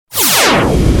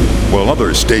While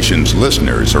other stations'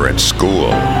 listeners are at school,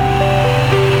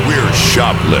 we're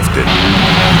shoplifting.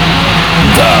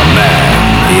 ThaMan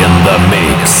in the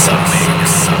mix.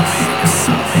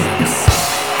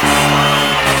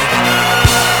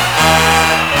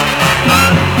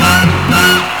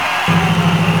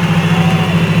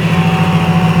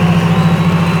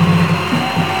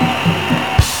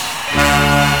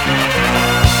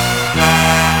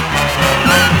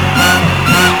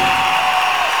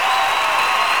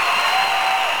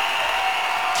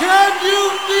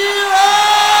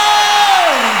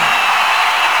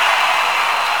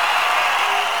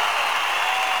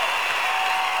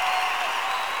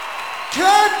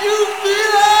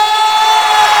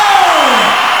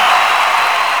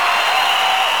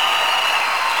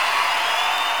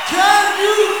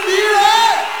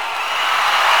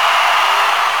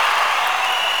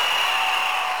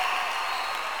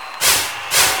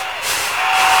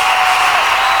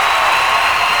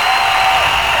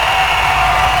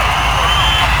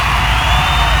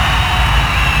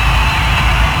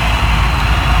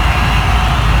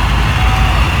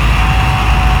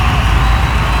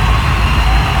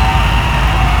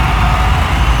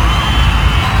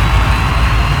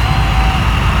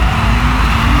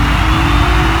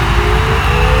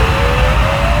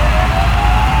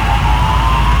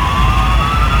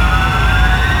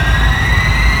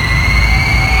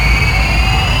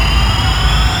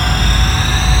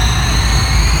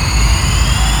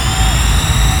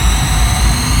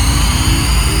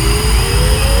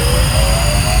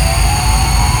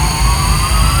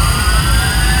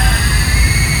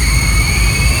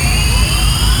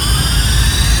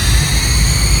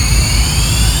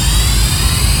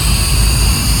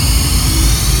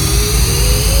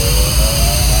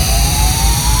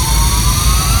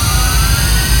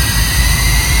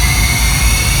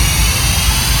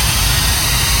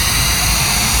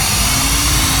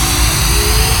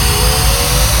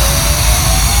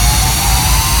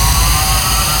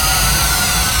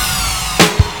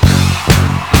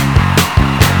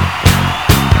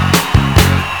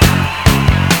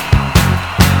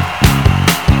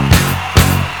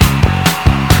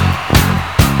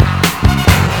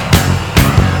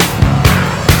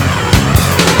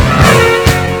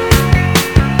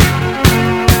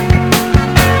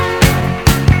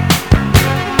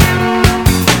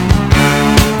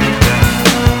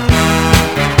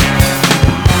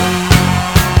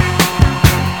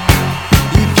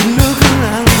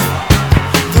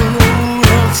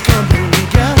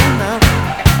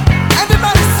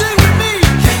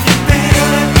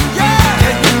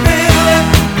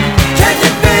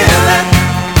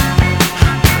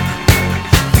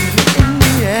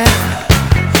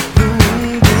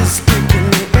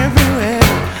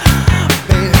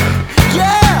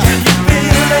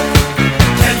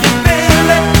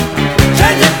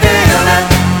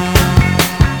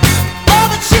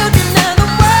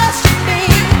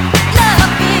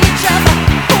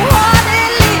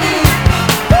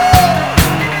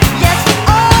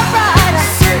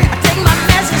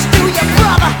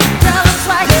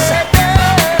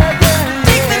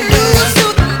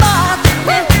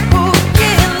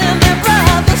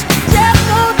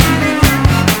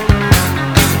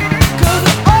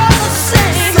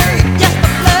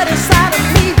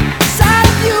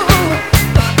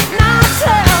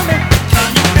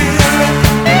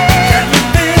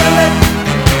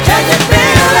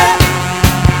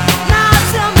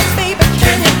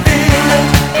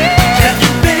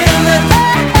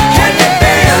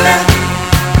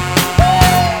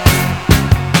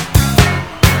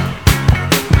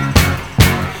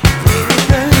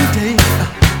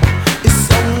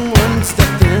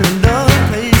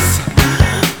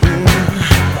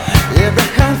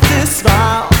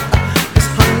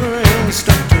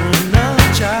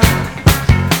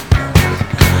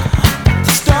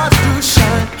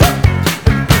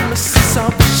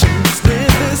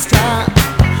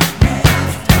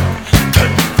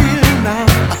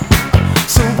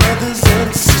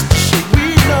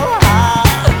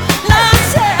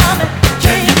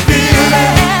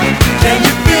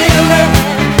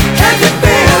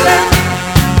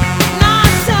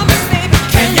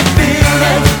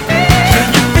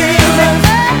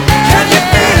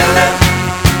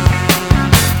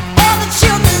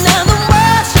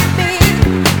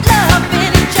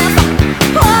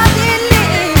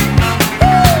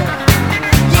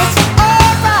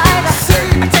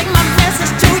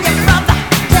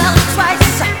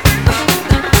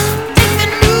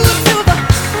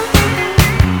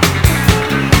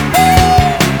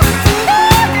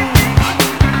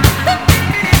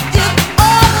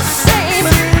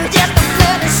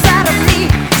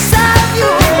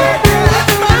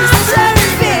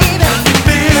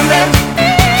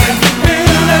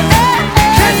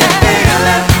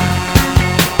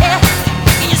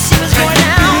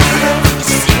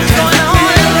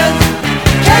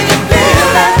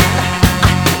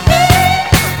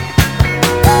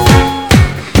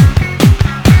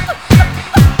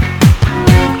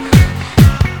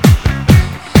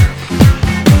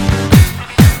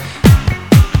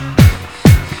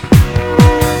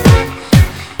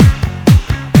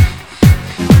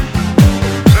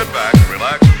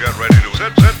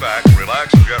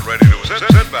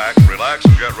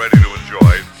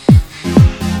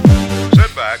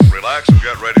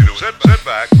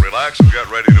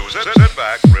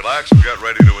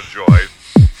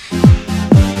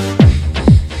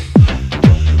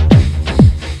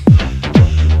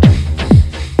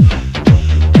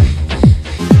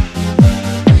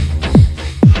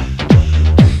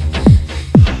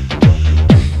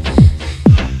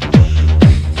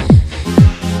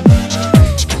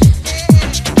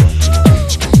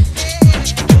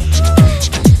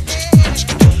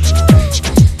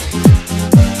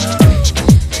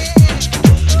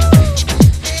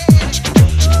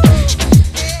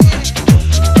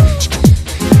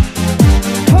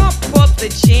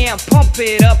 pump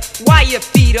it up while your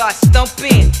feet are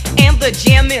stumping and the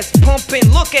jam is pumping.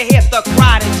 Look ahead, the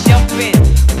crowd is jumping.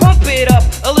 Pump it up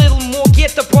a little more,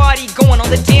 get the party going on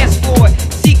the dance floor.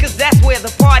 See, cause that's where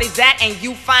the party's at, and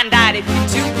you find out if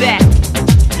you do that.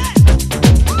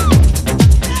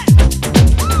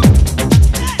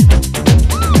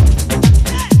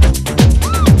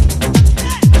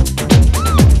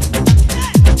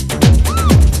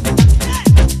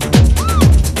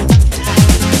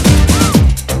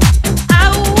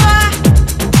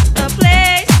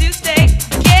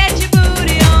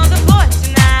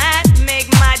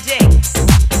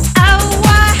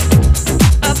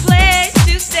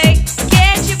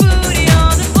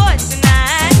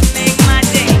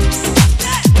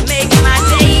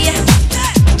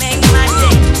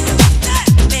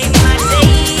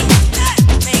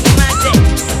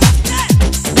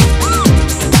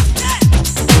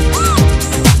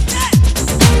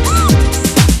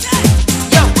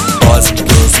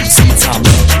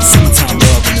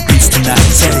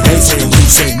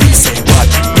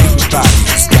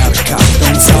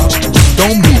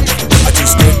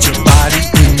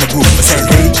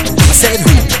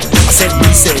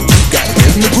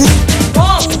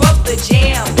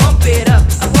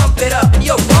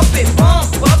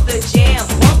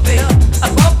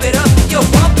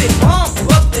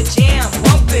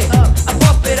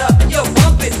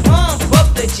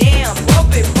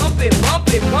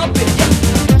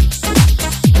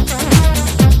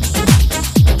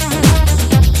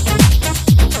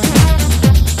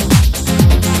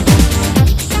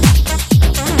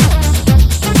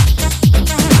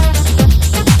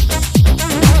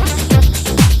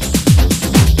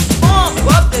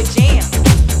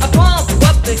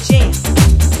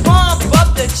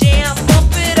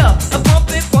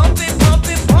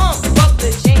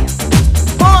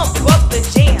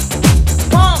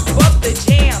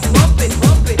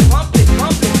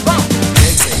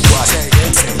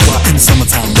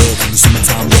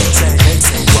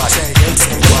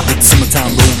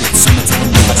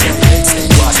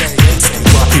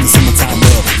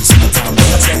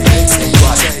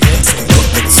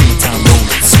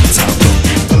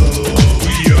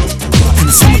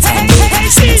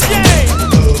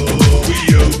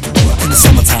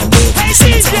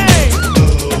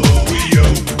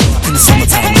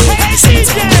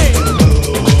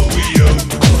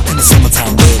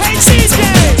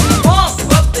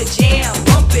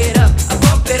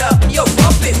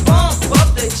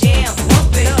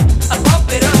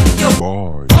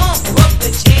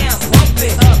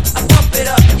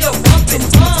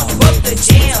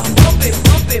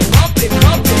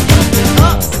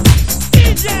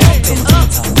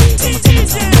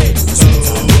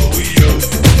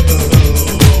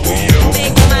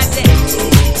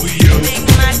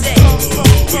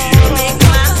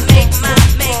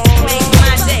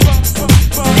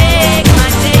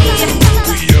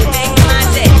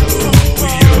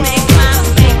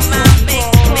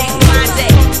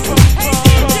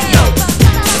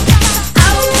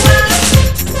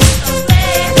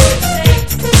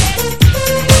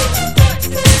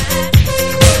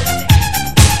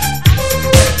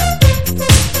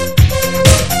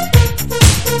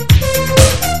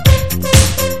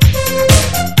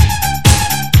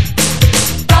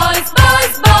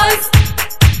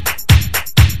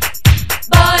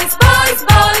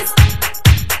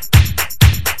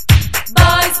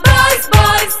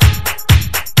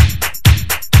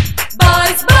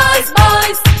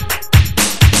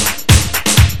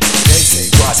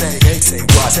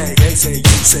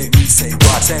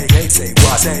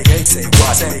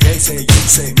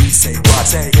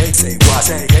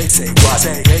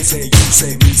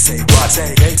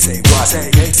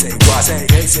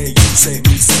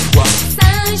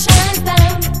 Sunshine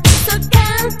down, so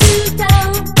count to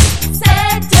down.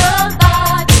 Set your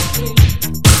body free.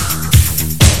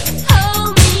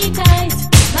 Hold me tight,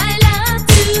 my love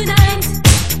tonight.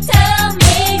 Tell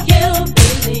me you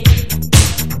believe.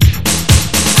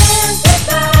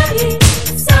 Everybody,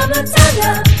 summertime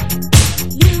love.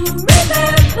 You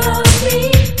remember me.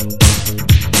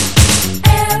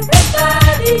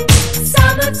 Everybody,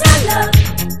 summertime love.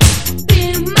 Be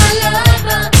my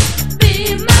lover, be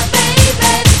my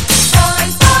baby.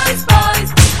 Boys, boys, boys,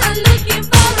 I'm looking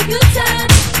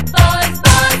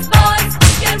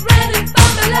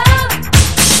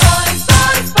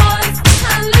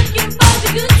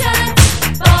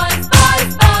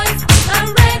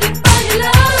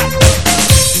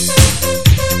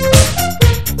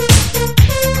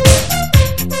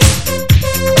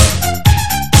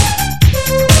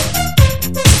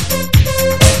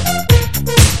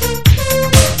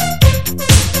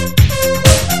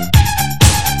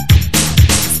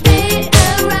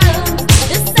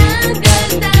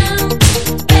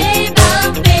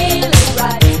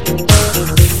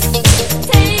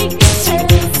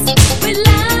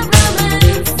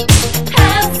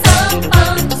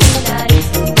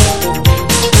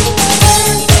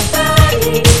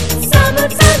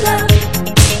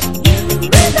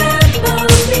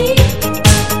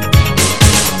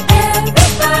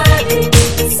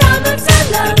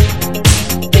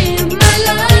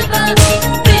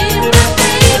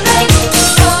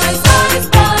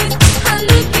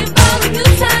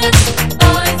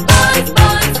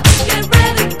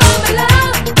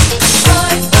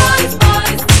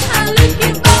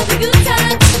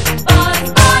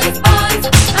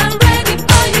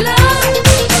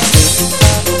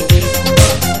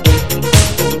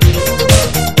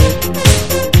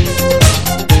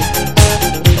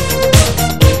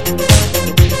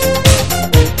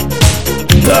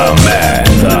ThaMan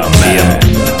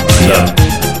in the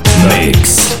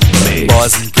mix.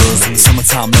 Boys and girls in the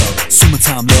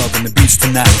summertime love in the beach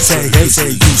tonight. Say hey,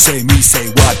 say you, say me, say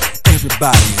what?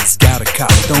 Everybody's got a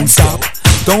cop. Don't stop,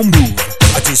 don't move.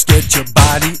 I just get your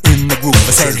body in the groove.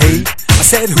 I said hey, I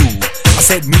said who? I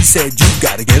said me, said you.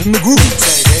 Gotta get in the groove.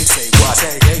 Say hey, say what?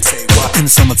 Say hey, say what? In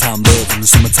the summertime love, in the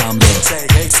summertime love. Say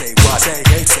hey, say what? Say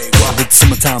hey, say what? It's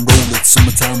summertime roll, it's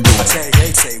summertime roll. Say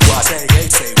hey, say what? Say hey,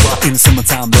 say what? In the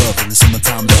summertime love, in the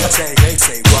summertime love. Say hey,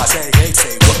 say what? Say hey,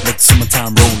 say what? It's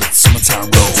summertime roll, it's summertime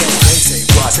roll. Say hey, say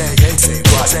what? Say hey, say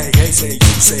what? Say hey, say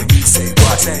you, say me, say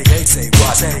what? Say hey, say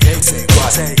what? Say hey, say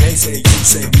what? Say hey, say you,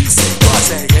 say me, say what?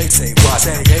 Say hey, say what?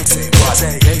 Say hey, say what?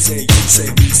 Say hey, say you, say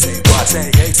me, say what? Say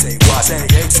hey, say what? Say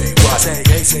hey, say what? Say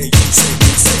hey, say you, say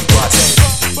me, say what?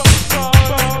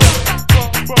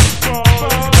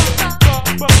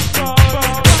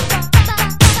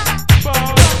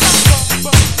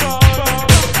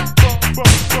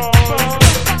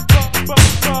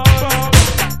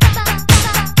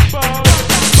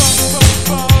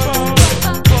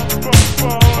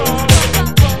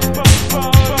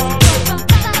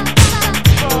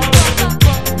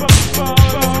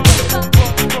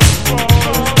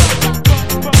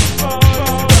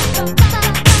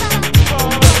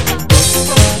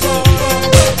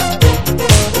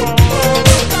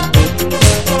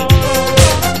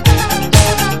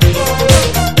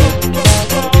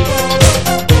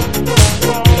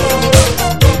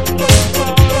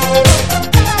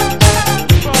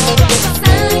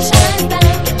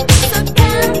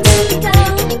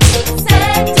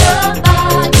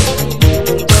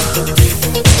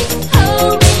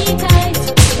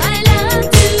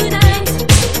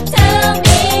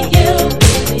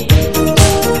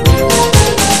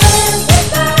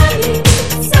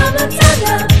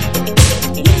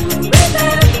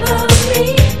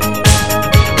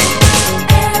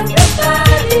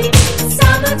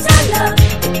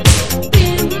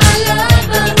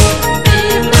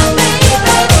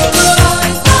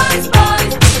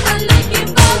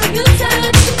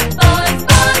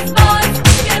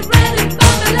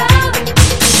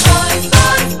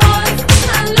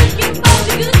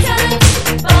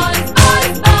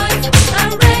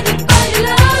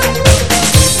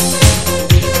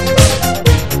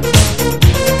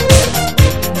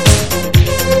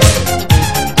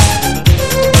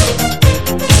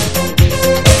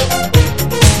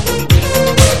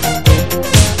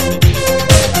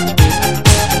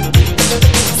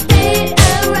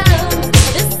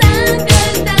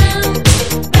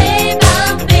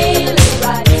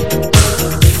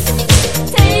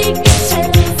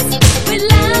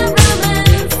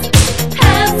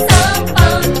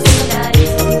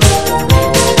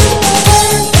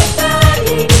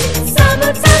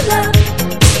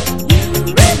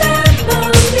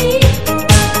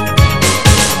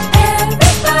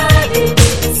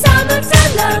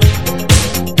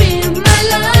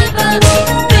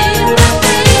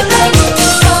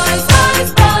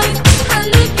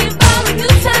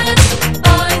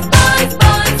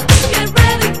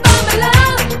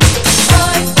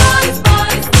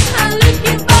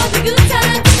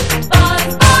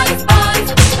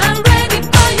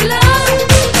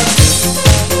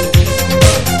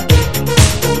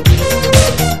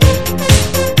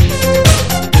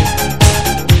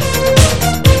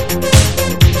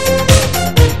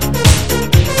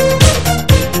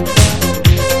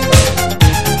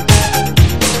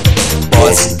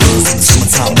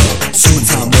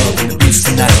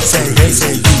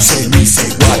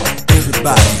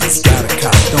 Everybody's got a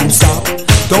cop. Don't stop,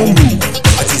 don't move.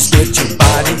 I just get your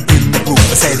body in the groove.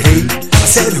 I said hey, I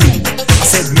said who? I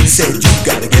said me, said you.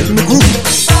 Gotta get in the groove.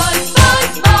 Boys,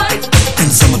 boys, boys. In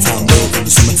the summertime love, in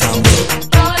the summertime love.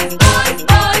 Boys, boys,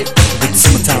 boys. With the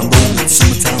summertime roll, with the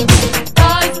summertime roll.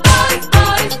 Boys, boys,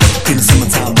 boys. In the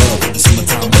summertime love, in the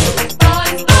summertime love.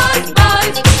 Boys, boys,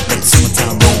 boys. With the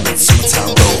summertime roll, with the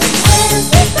summertime roll.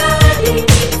 Everybody,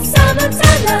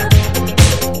 summertime love.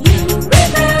 You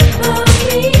remember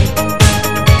me.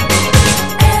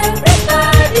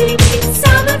 Everybody,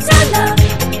 summertime love.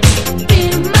 Be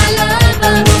my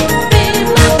lover, be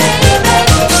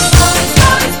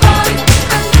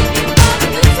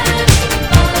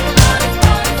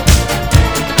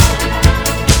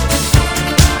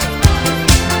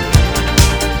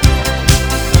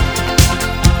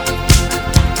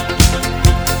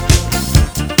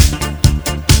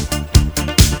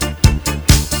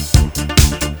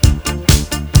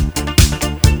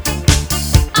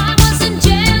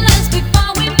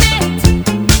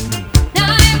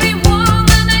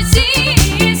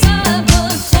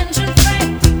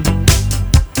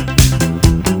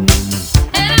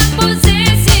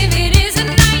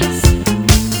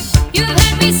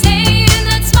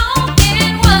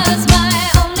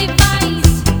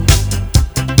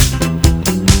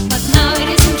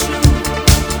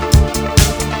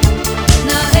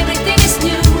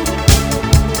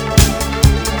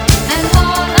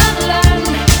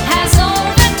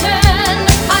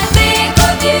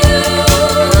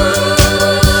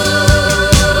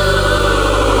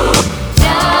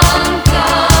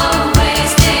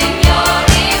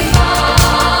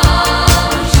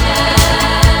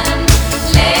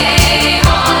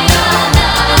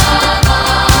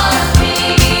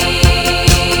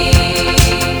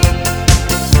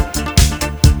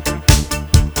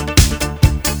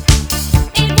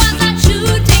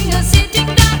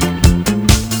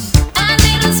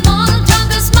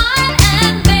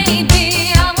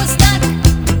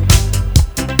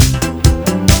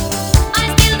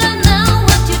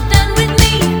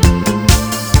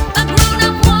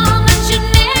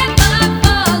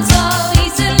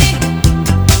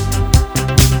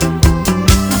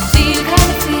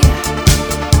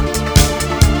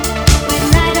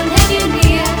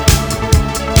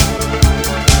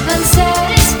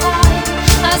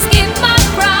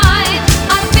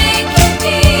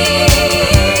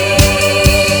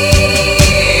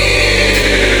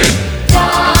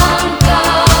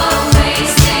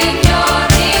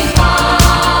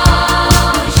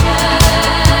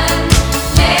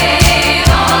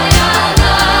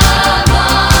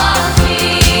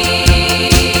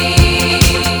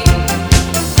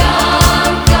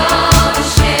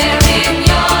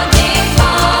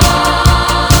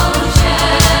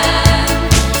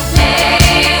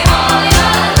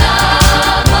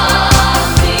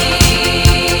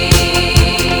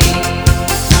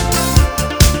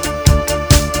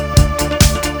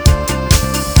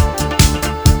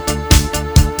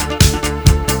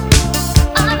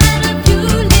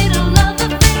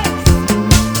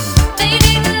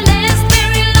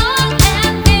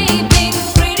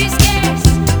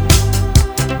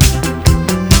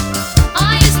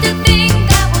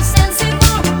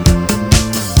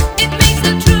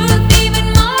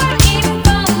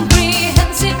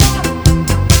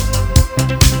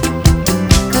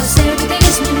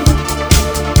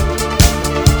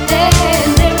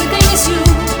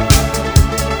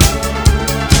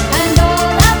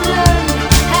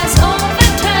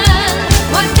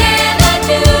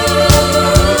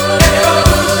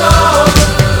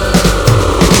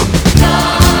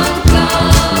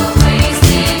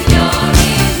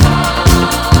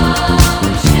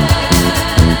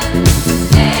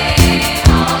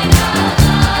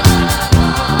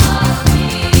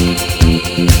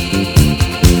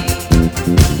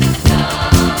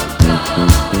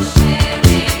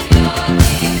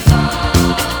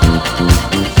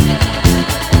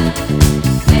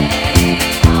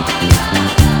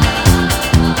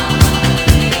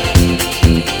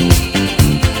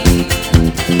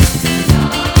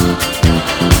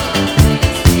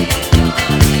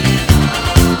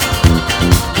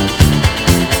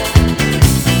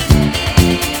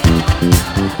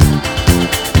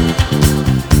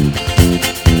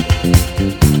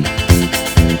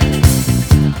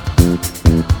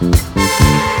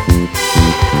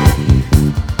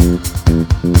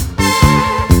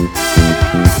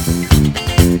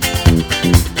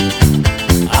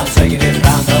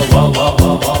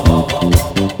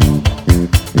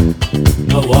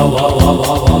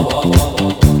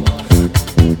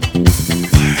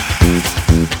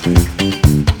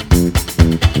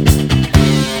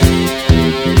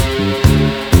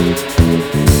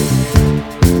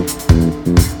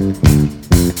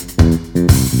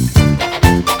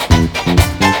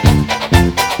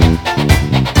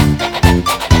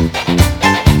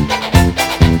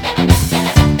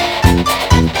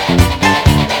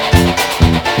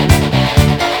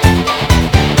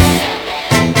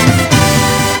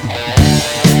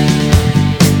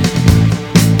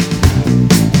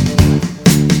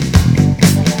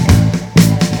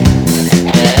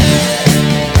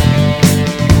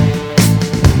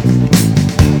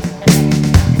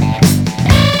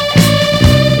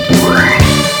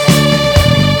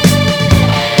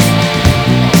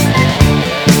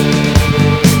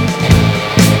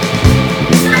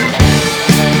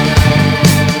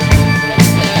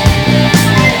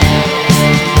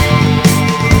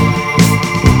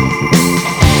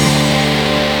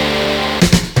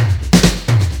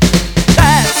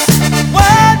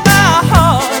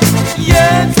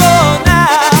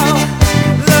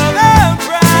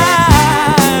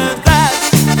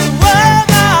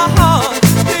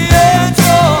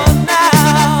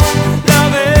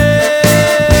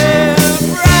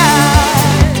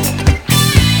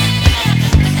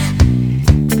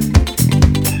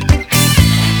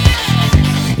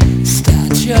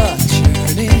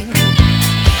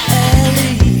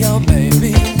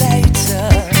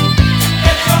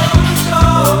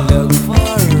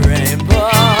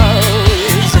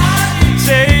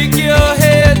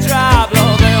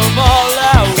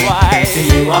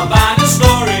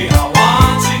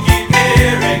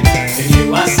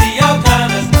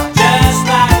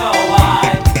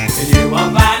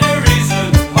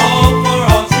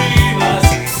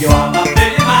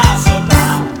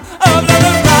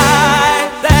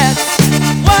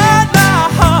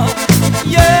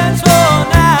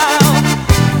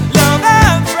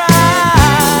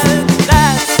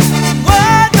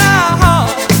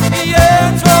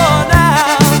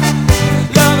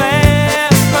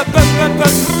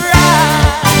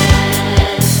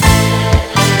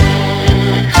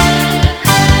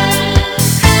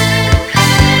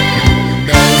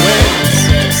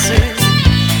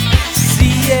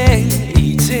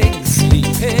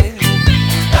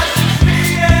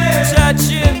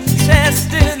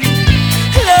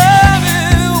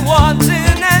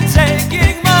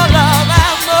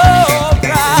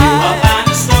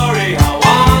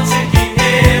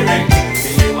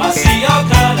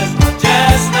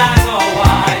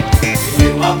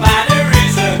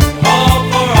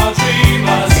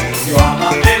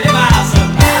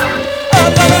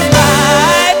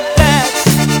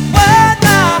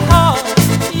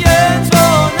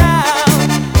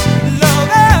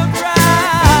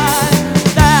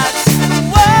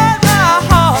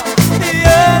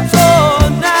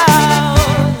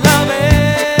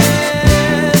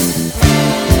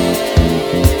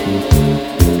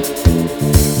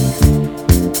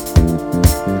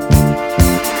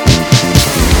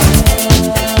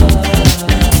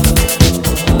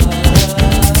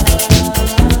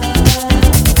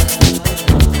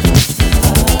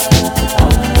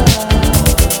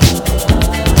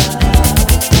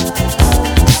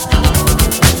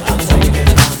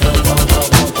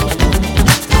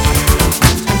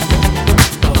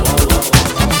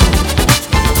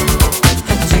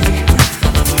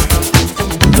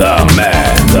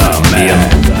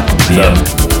The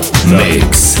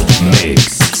Mix.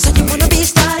 I said you wanna be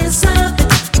starting something.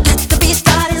 You got to be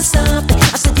starting something.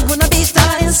 I said you wanna be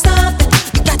starting something.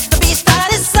 You got to be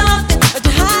starting something. But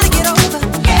you're hard to get over.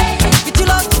 You're too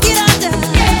low to get under.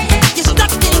 You're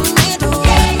stuck in the middle.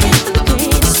 And the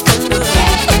pain is thunder.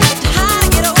 You're hard to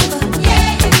get over.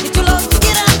 You're too low to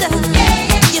get under.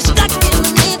 You're stuck in the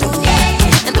middle.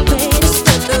 And the pain is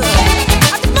thunder.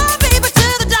 I took my baby to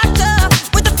the doctor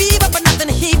with a fever, but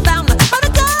nothing he found. By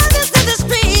the time this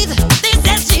breathe, they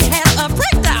said she had a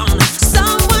breakdown.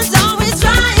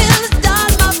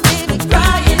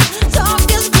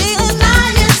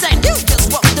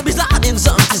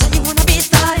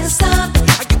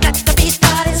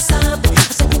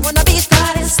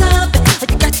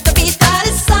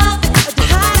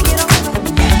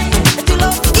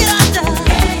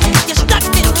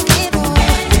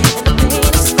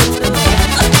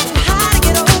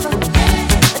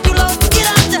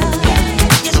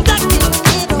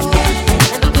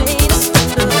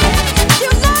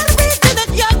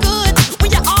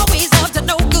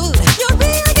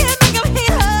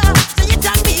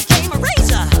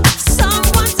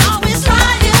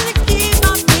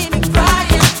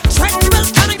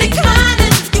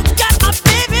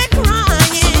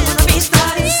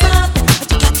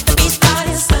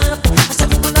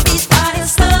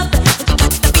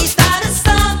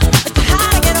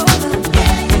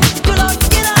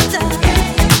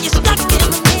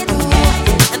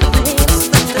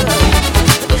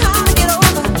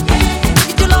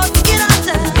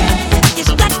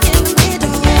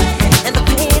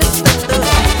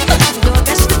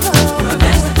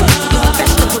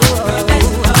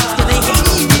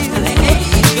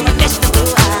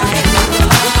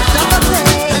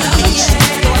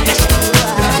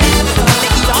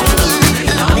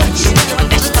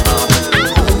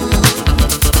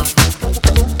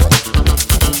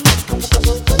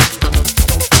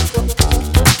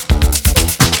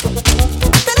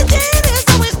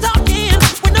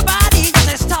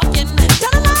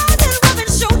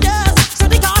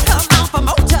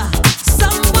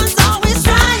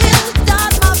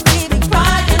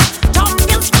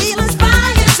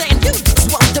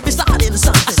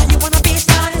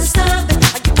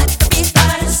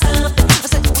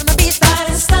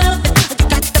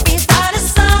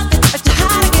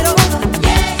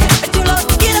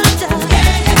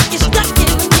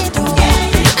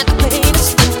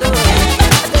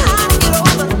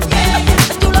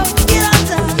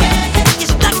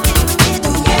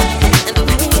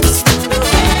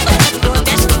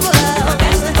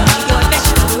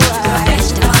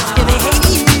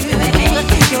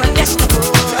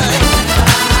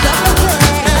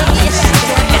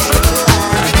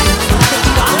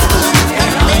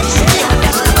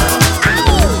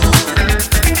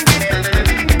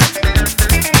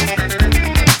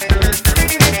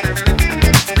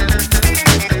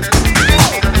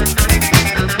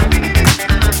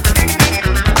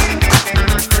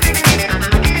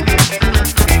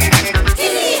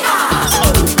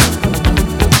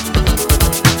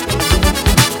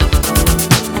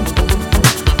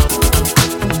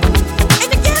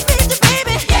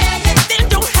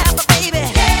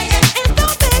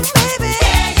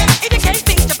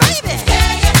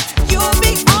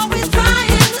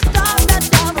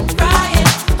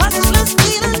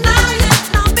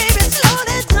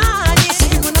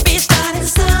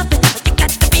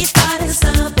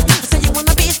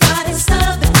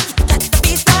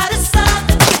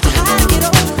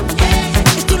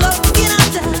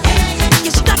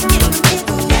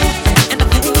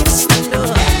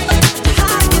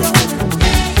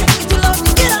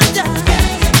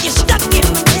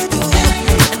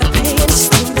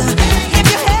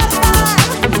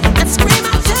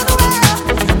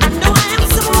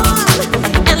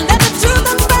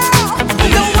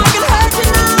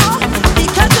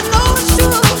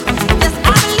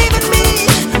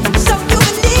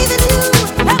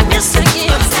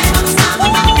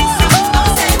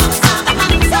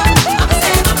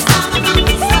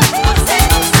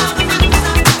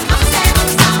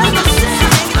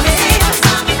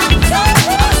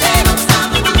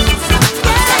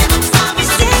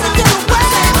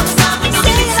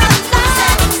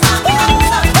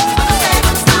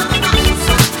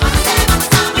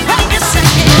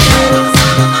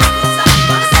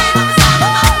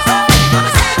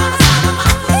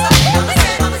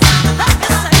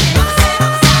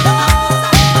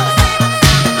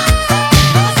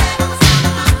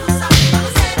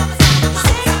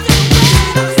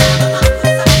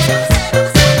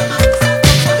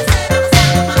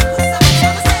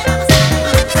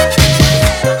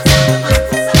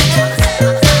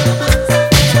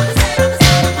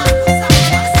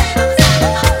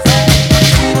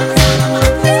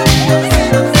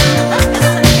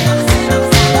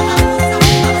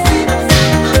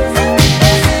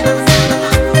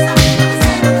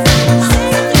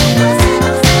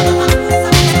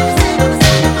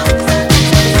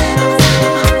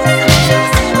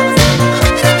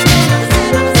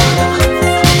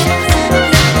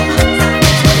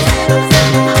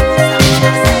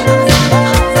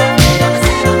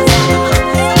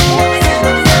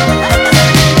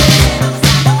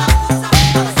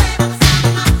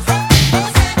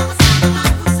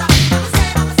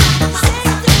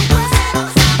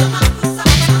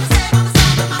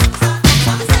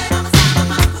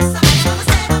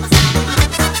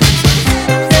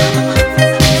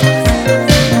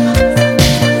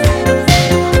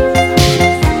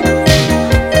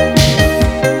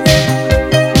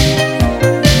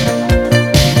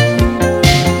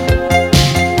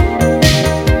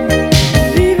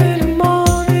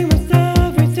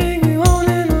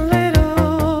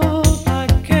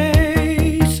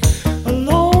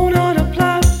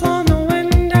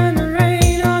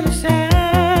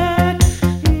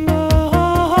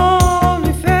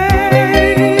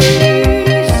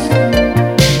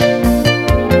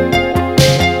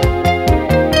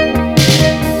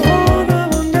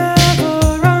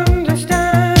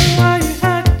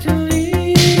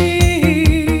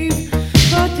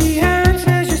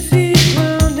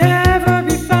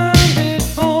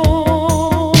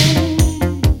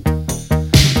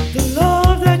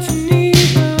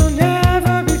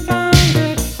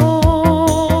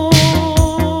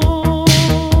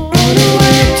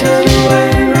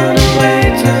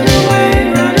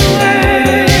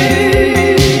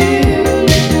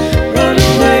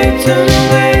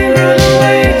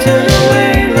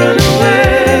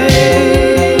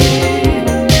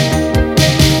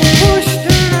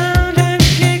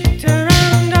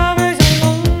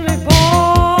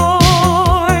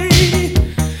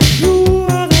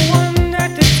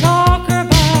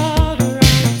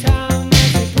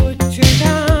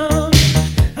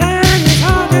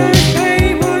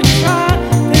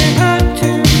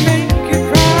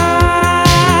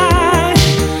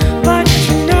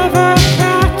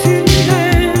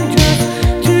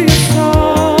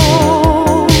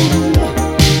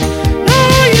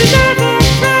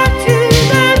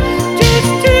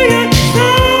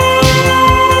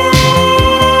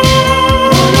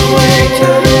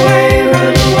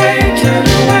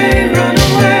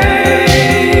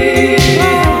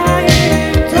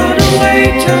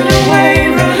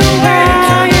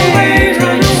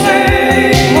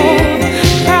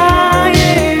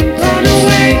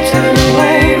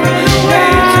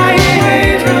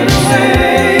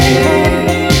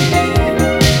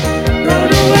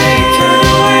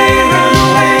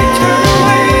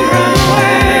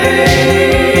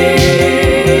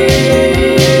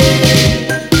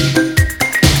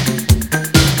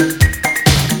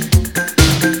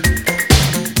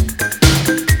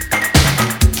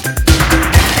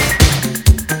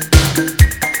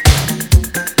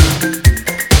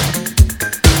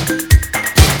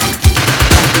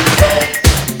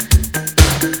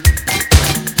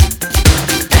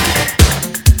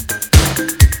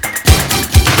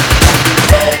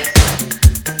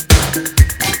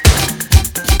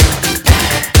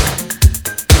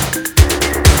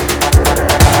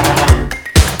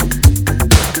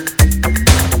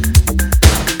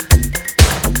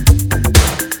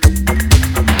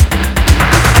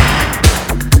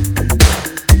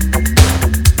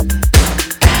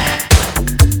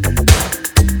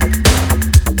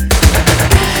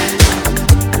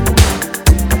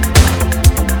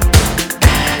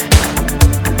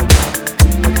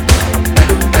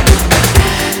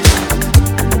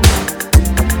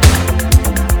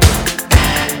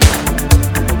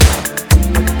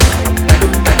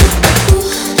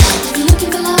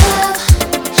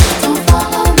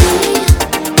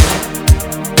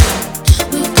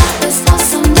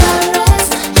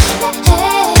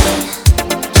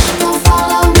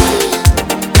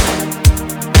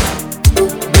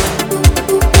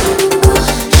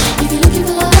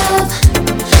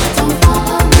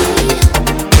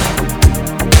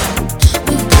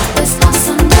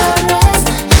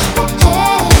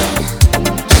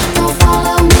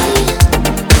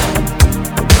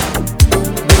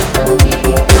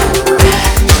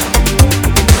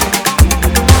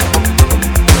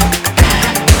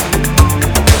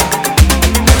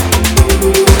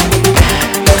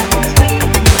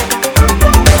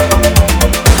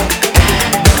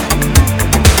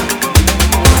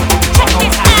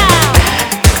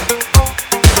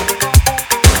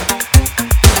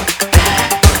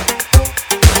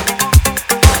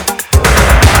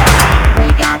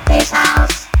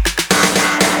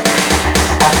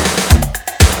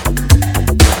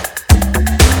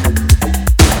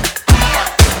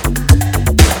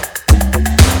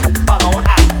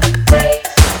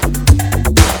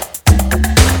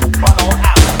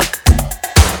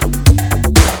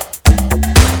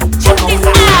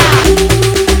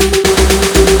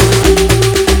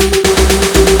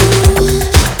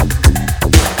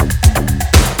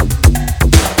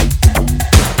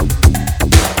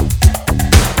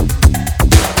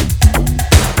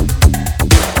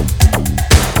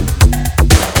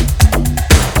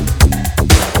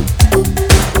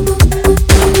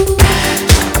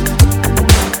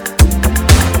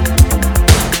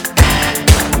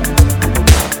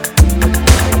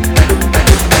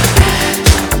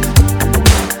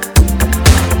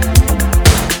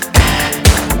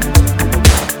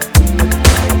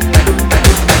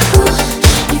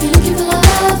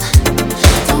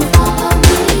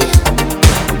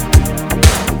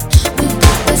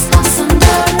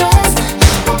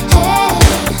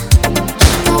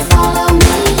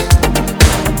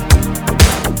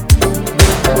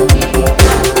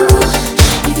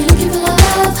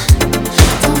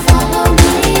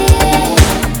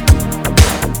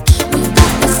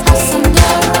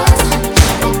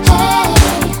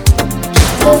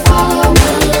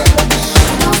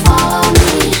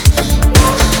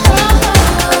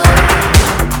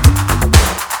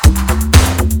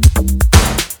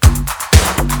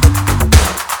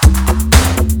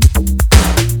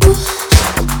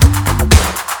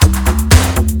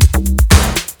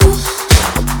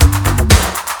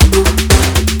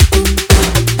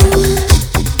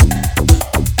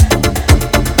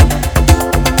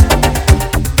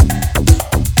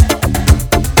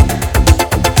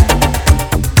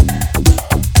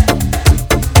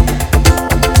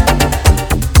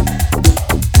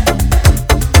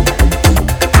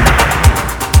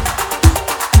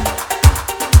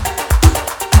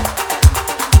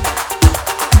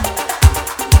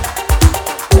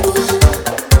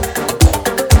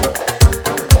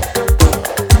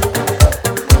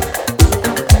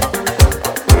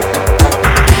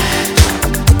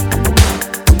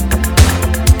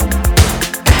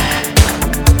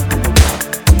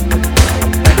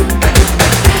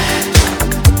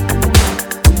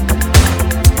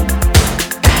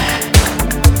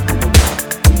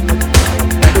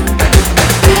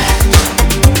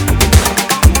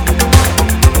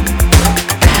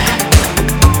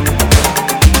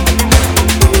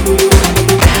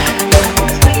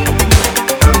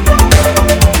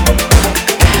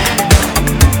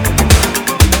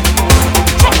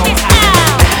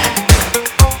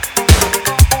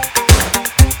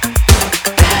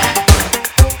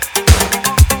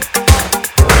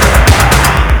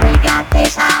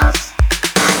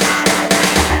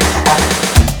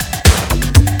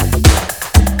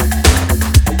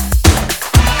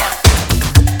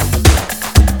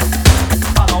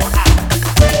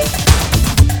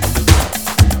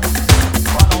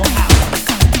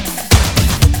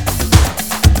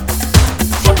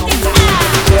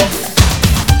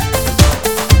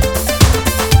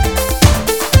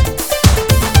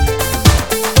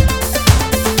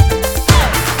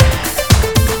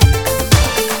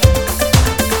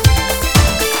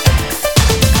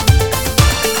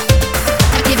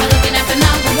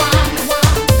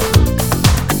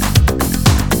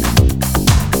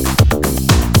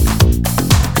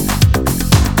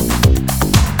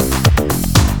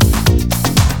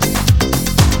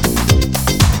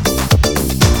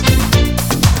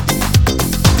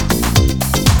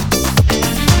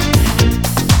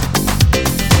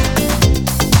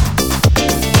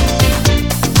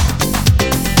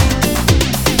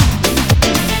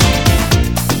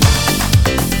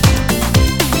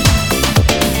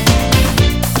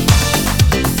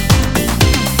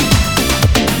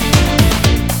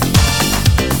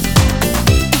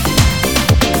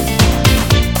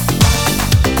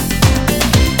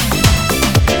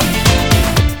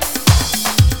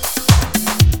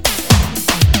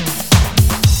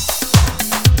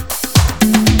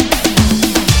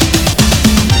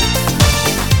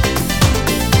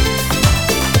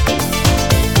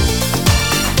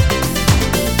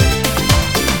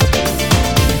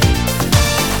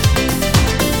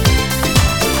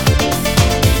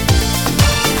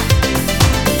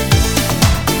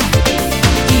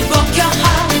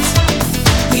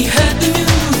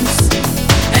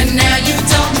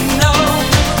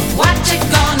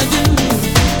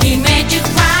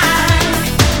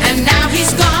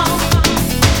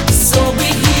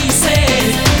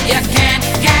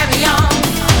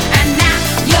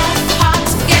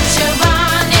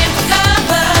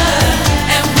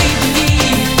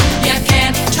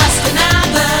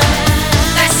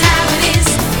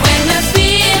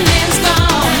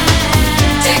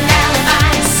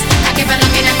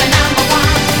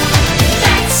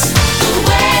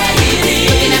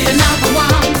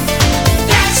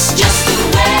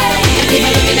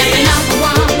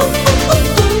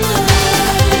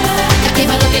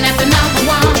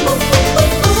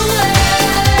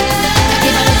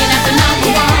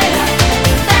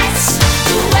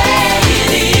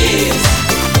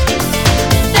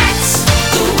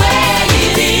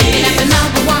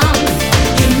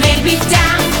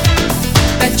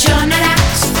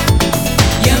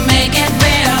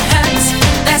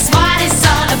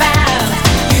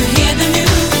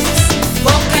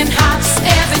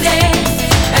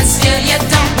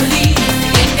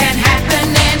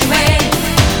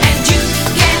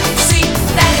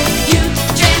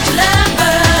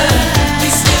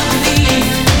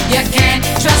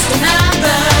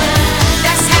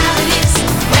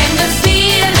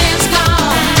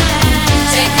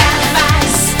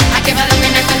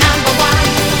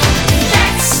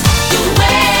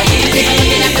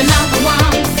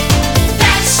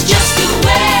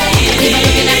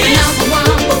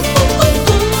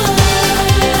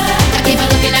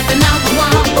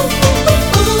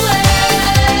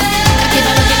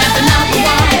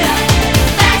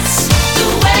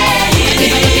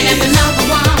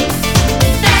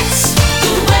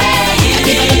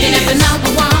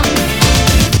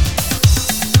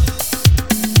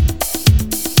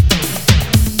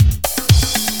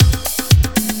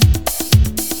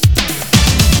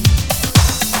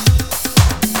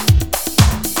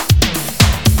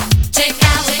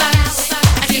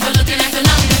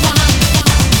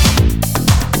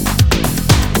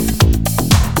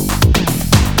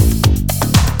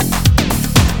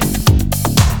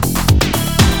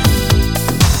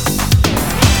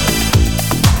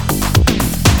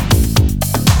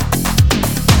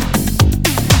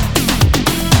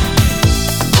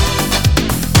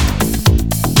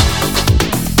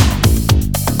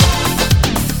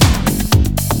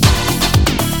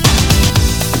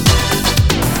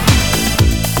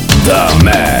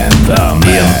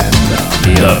 ThaMan,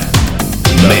 the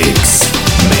mix.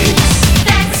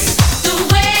 That's the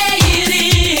way it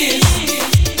is.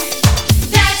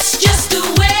 That's just the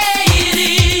way it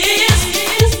is.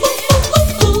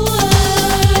 Ooh,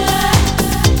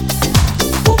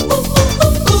 ooh,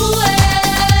 ooh, ooh,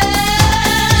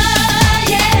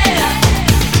 yeah.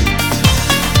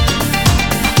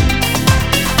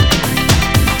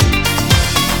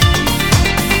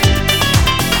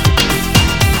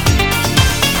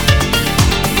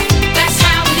 That's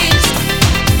how it is.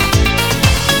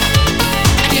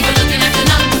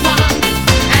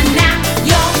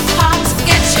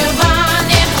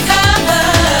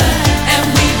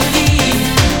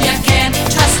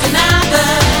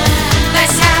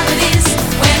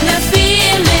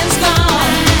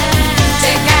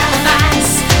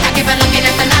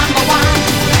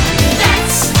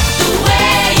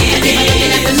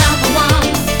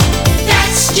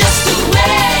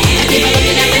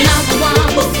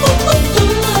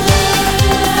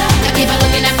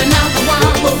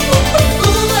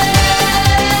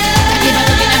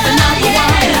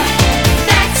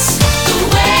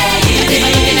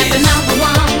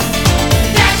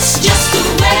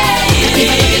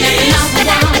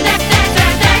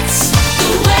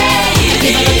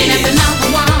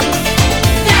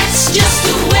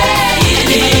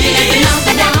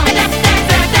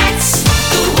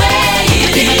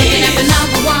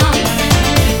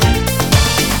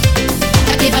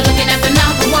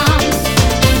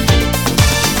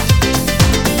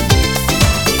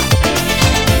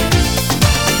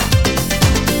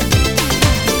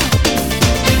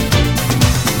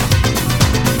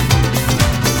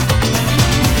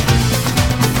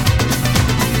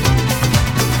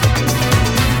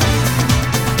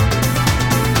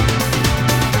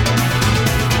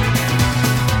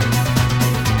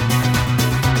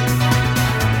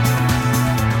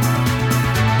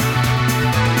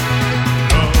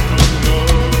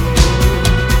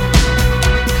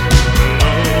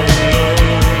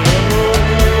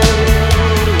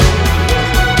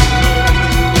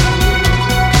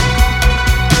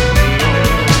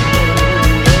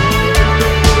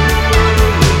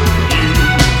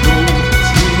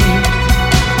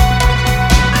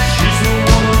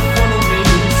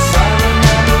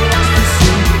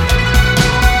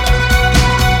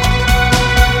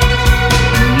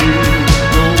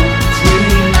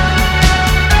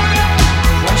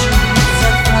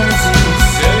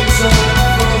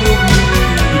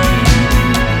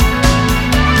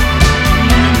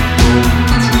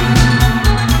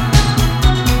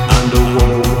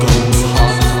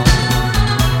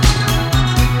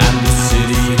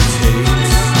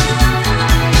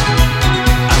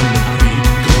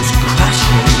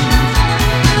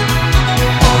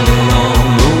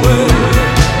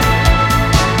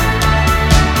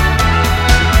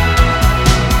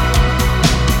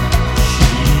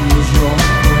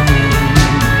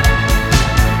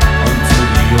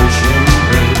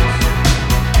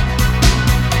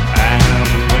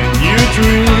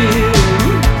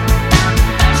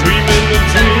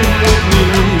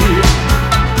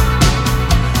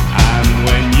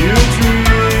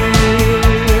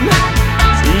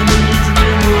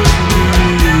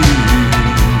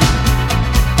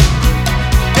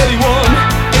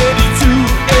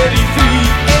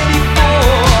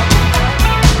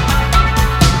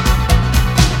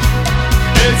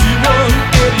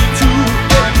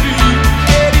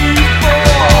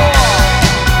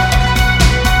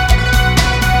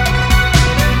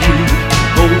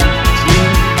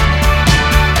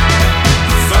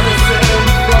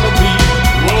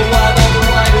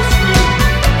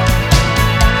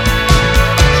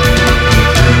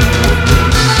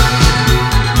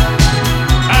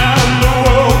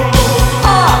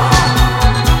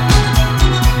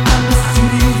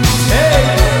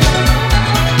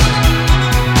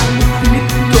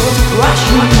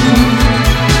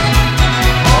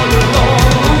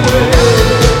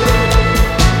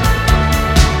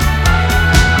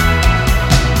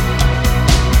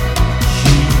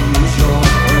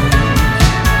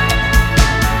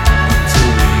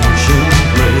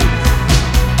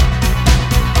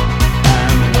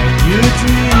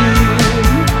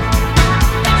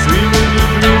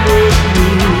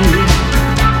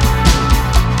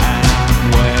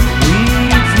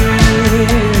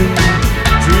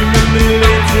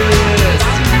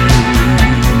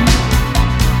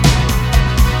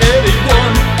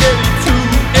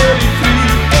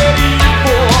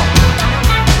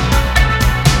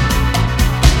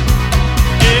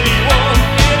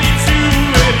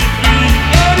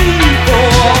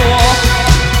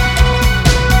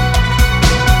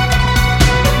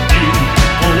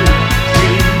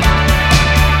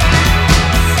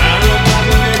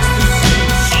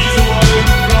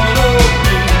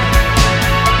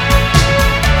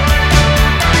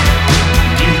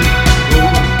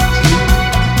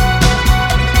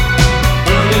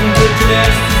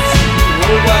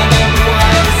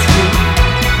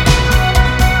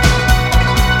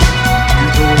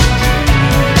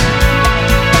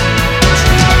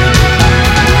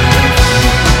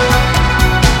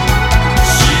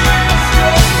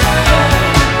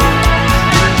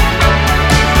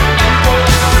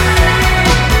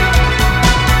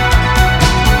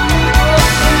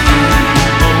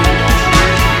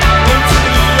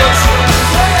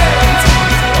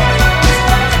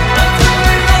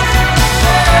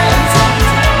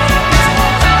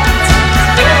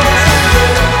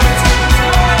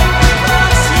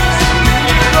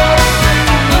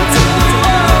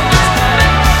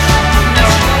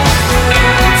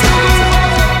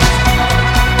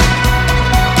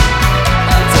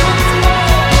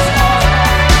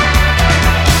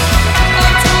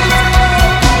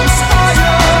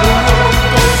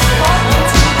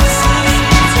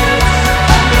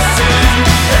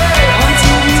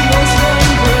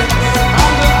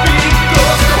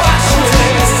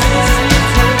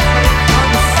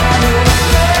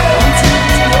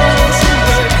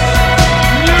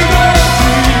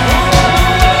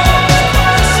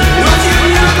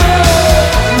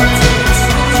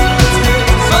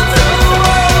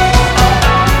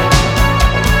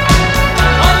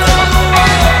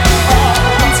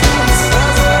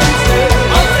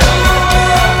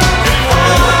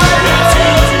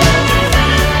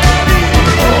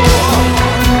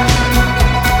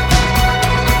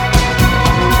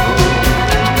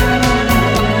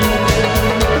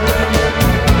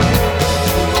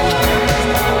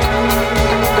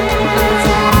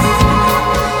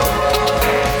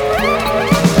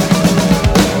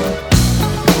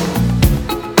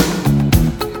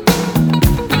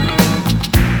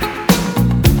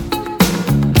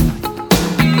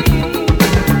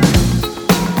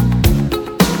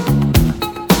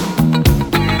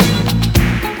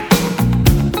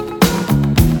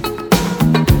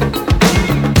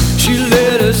 She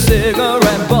lit a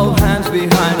cigarette, both hands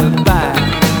behind her back.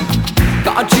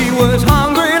 God, she was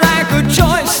hungry like a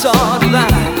choice of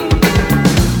that.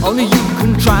 Only you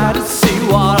can try to see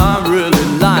what I'm really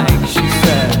like, she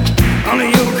said. Only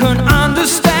you can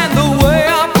understand the way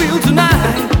I feel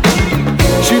tonight.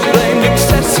 She blamed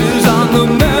excesses on the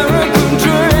American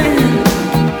dream.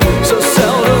 So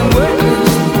seldom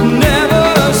witnessed,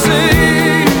 never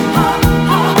seen.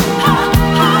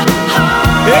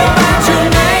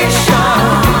 Imagination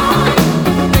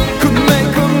could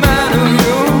make a man of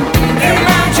you.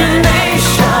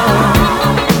 Imagination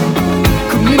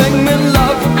could make me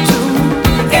love you too.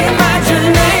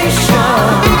 Imagination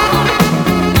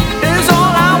is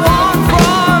all I want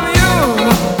from you.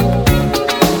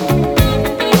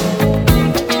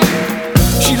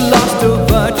 She lost her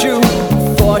virtue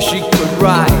before she could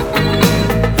write.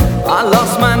 I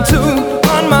lost mine too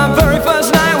on my very first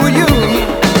night with you.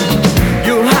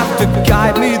 You'll have to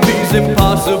guide me these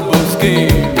impossible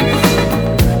schemes.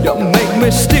 You make me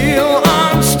steal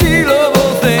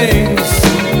unstealable things.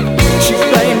 She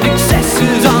blamed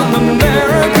excesses on the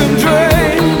American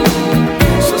dream.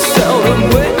 So seldom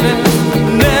witnessed,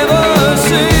 never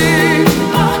seen.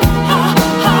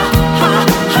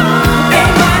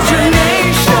 Imagination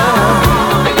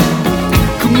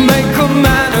could make a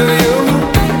man of you.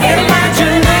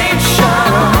 Imagination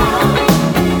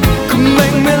could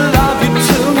make me love you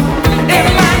too.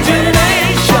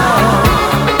 Imagination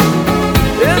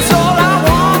is all I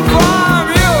want from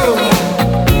you.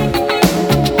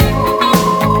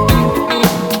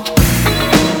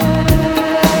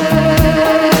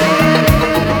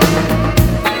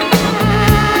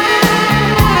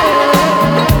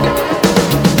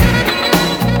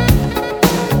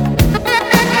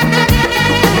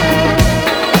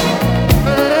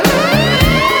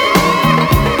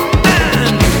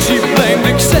 She blamed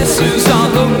excesses on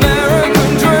the American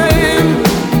dream.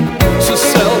 So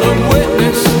seldom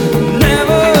witnessed,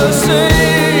 never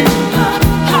seen.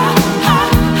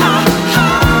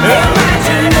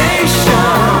 Imagination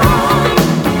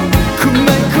could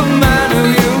make a man of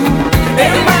you.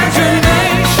 Imagination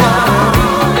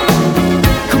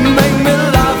could make me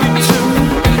love you too.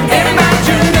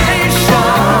 Imagination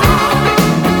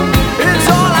is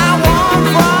all I want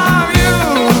from you.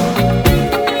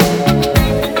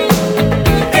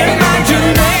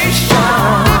 Imagination,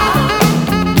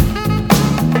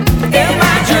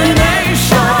 imagination,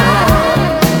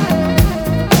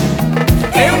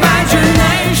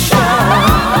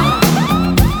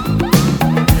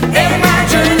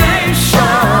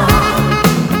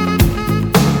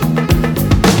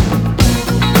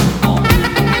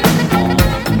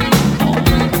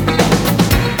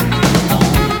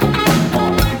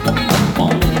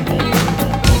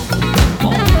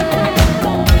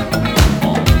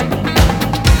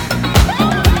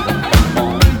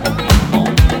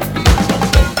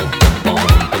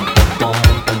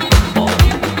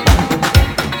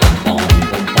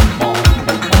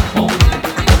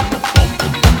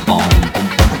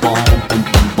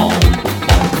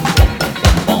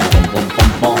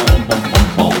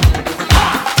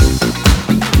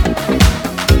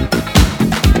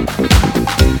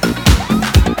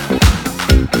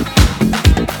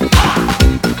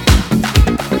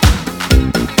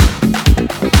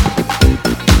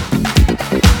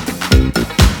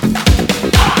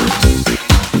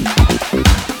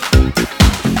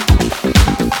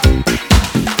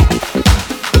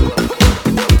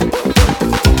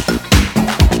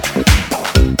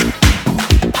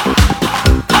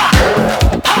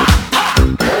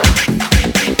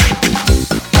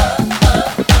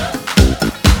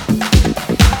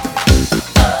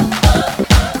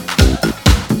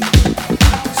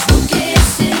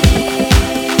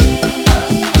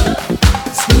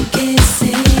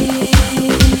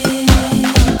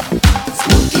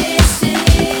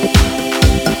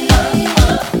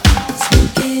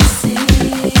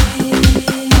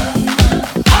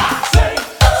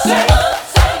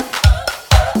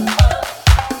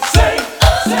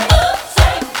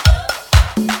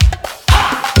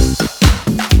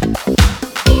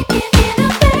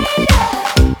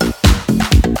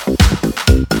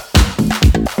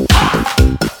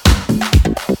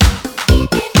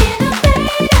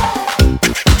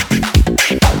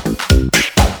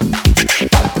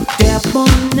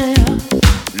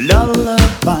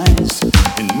 lullabies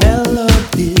and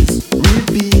melodies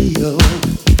reveal,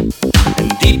 and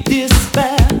deep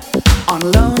despair on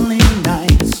lonely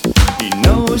nights. He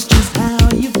knows just how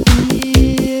you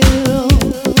feel.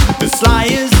 The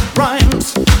slyest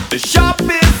rhymes, the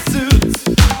sharpest suits,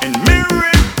 and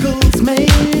miracles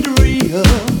made real.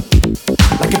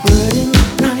 Like a bird in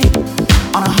the night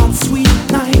on a hot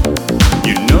sweet night.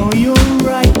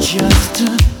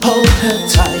 hold her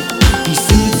tight. He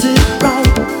sees it right,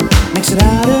 makes it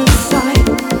out of sight,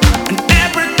 and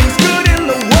everything's good in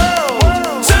the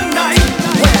world tonight.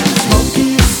 When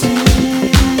Smokey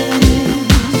sings,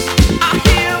 I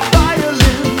hear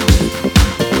violins.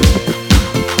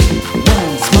 When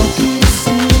Smokey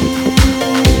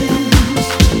sings,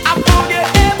 I forget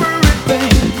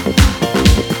everything.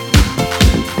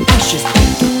 As she's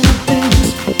packing her things,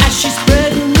 as she's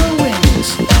spreading her wings,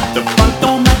 the front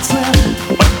door might slam,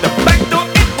 but the back door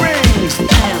it rings.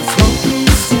 And Smokey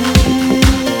sings,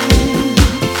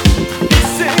 he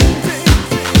sings.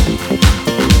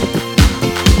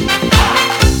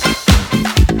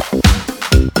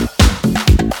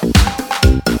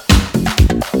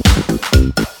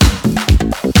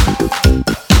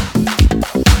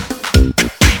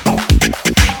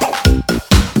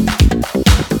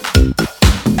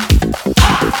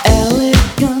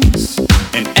 Elegance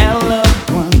and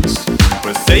eloquence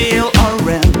for sale or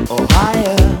rent or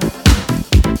hire.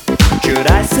 Could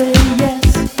I say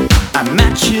yes? I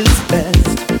match his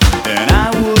best, then I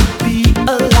would be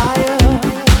a liar.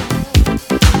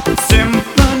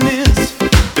 Symphonies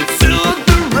that soothe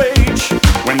the rage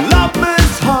when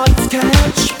lovers' hearts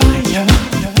catch fire.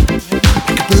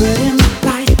 Like a bird in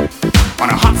flight on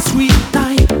a hot sweet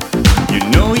night. You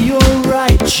know you're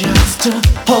right just to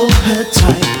hold her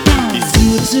tight. He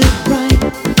soothes it right,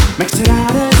 makes it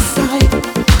out of sight,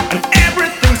 and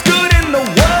everything's good in the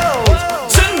world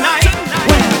tonight.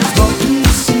 When Smokey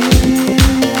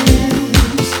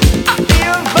sings, I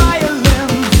hear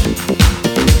violins.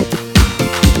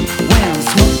 When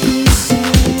Smokey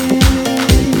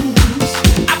sings,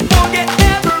 I forget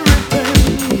everything.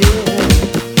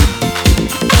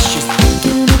 Yeah. As she's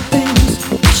packing her things,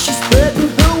 as she's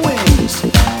spreading her wings,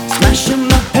 smashing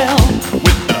the hell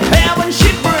with the heaven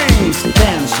she brings.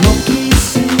 Then Smokey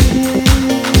sings,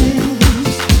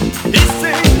 he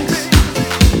sings.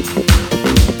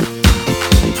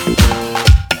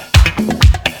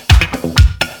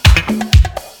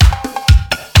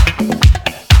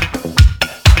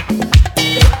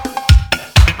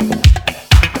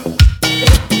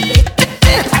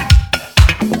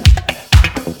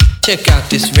 Check out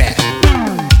this rap.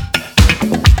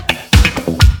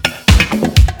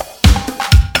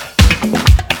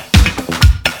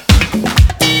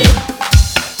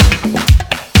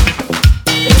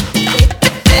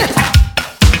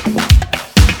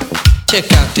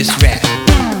 Check out this rap.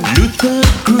 Luther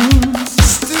Cruz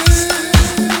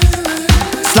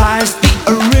slides the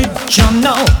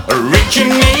original,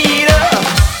 originator.